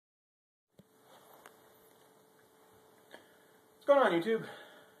What's going on, YouTube?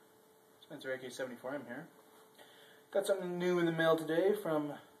 Spencer AK74M here. Got something new in the mail today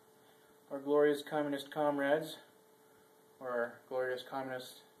from our glorious communist comrades, or our glorious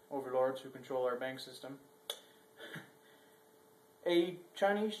communist overlords who control our bank system. A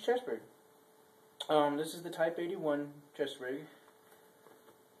Chinese chest rig. This is the Type 81 chest rig.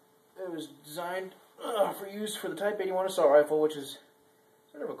 It was designed for use for the Type 81 assault rifle, which is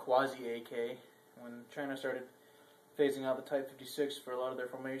sort of a quasi-AK. When China started phasing out the Type 56 for a lot of their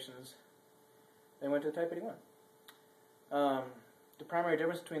formations, they went to the Type 81. The primary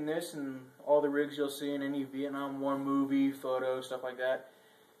difference between this and all the rigs you'll see in any Vietnam War movie, photo, stuff like that,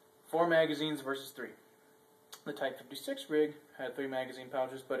 4 magazines versus 3. The Type 56 rig had 3 magazine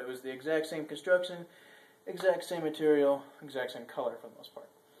pouches, but it was the exact same construction, exact same material, exact same color for the most part.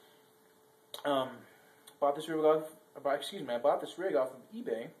 I bought this rig off of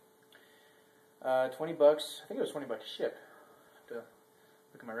eBay. 20 bucks. I think it was 20 bucks ship. I have to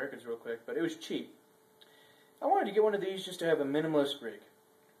look at my records real quick, but it was cheap. I wanted to get one of these just to have a minimalist rig.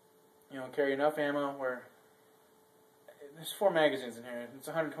 You know, carry enough ammo where there's 4 magazines in here. It's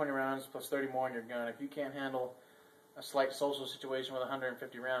 120 rounds plus 30 more in your gun. If you can't handle a slight social situation with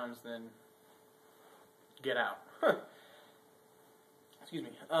 150 rounds, then get out. Excuse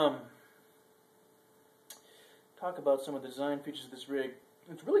me. Talk about some of the design features of this rig.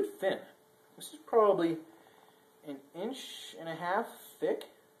 It's really thin. This is probably 1.5 inches thick.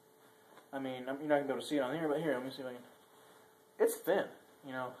 I mean, you're not going to be able to see it on here, but here, let me see if I can. It's thin,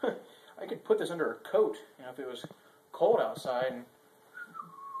 you know. I could put this under a coat, you know, if it was cold outside. And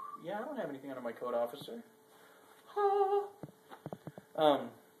yeah, I don't have anything under my coat, officer.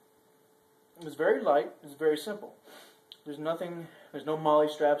 It's very light. It's very simple. There's no molly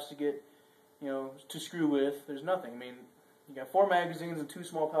straps to get, you know, to screw with. There's nothing. I mean, you got 4 magazines and 2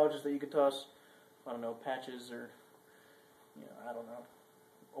 small pouches that you could toss, I don't know, patches or, you know, I don't know,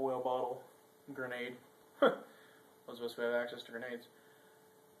 oil bottle, grenade. Those of us who have access to grenades.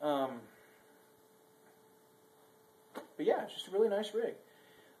 But yeah, it's just a really nice rig.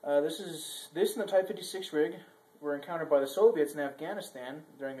 This and the Type 56 rig were encountered by the Soviets in Afghanistan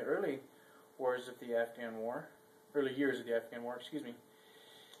during the early years of the Afghan War, excuse me.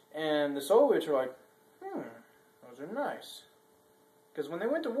 And the Soviets were like, those are nice. Because when they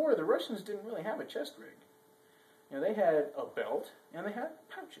went to war, the Russians didn't really have a chest rig. You know, they had a belt, and they had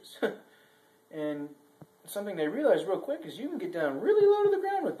pouches. And something they realized real quick is you can get down really low to the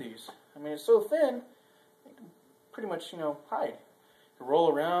ground with these. I mean, it's so thin, you can pretty much, you know, hide. You roll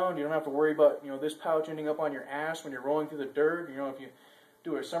around, you don't have to worry about, you know, this pouch ending up on your ass when you're rolling through the dirt. You know, if you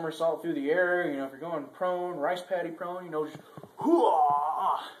do a somersault through the air, you know, if you're going prone, rice paddy prone, you know, just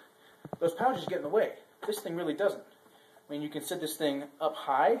those pouches get in the way. This thing really doesn't. I mean, you can set this thing up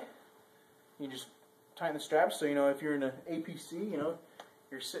high. You just tighten the straps so, you know, if you're in an APC, you know,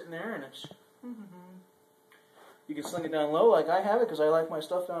 you're sitting there and it's... You can sling it down low like I have it because I like my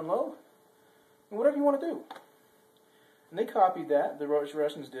stuff down low. And whatever you want to do. And they copied that, the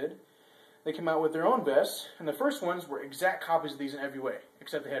Russians did. They came out with their own vests, and the first ones were exact copies of these in every way,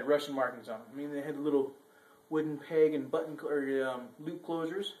 except they had Russian markings on them. I mean, they had little wooden peg and button or loop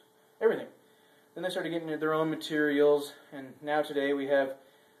closures, everything. Then they started getting their own materials, and now today we have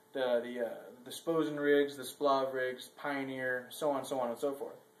the Sposen rigs, the Splav rigs, Pioneer, so on and so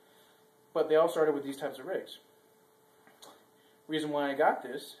forth. But they all started with these types of rigs. Reason why I got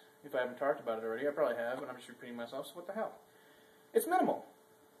this, if I haven't talked about it already, I probably have, but I'm just repeating myself, so what the hell? It's minimal.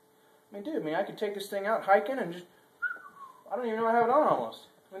 I mean, dude, I could take this thing out hiking and just, I don't even know I have it on almost.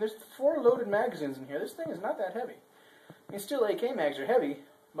 I mean, there's 4 loaded magazines in here. This thing is not that heavy. I mean, still AK mags are heavy,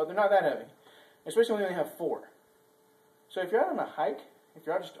 but they're not that heavy. Especially when you only have 4. So if you're out on a hike, if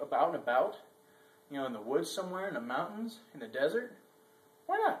you're out just about and about, you know, in the woods somewhere, in the mountains, in the desert,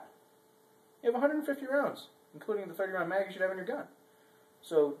 why not? You have 150 rounds, including the 30-round mag you should have in your gun.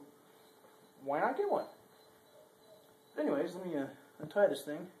 So, why not get one? But anyways, let me untie this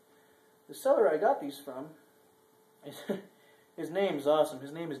thing. The seller I got these from, his name's awesome.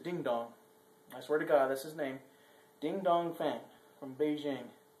 His name is Ding Dong. I swear to God, that's his name. Ding Dong Fang from Beijing.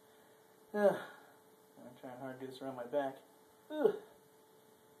 I'm trying hard to do this around my back.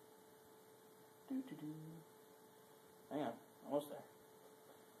 Hang on, almost there.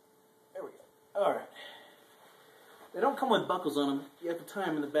 There we go. Alright. They don't come with buckles on them. You have to tie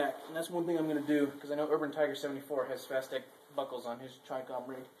them in the back. And that's one thing I'm going to do, because I know Urban Tiger 74 has Fastech buckles on his Tricom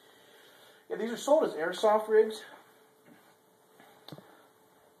rig. Yeah, these are sold as airsoft rigs.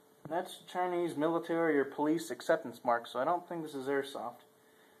 That's Chinese military or police acceptance mark, so I don't think this is airsoft.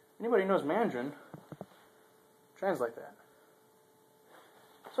 Anybody who knows Mandarin, translate that.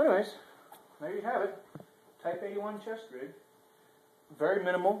 So anyways, there you have it. Type 81 chest rig. very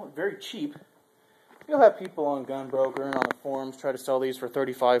minimal, very cheap. You'll have people on Gunbroker and on the forums try to sell these for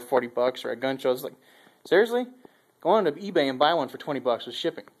 $35, $40, or at gun shows. Like, seriously? Go on to eBay and buy one for $20 with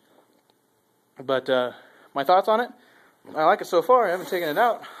shipping. But my thoughts on it? I like it so far. I haven't taken it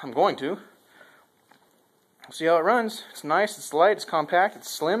out. I'm going to. See how it runs. It's nice, it's light, it's compact, it's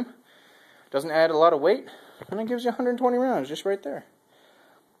slim. Doesn't add a lot of weight. And it gives you 120 rounds just right there.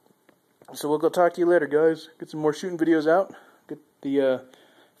 So we'll go talk to you later, guys. Get some more shooting videos out. Get the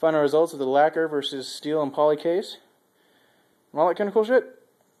final results of the lacquer versus steel and poly case. And all that kind of cool shit.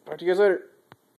 Talk to you guys later.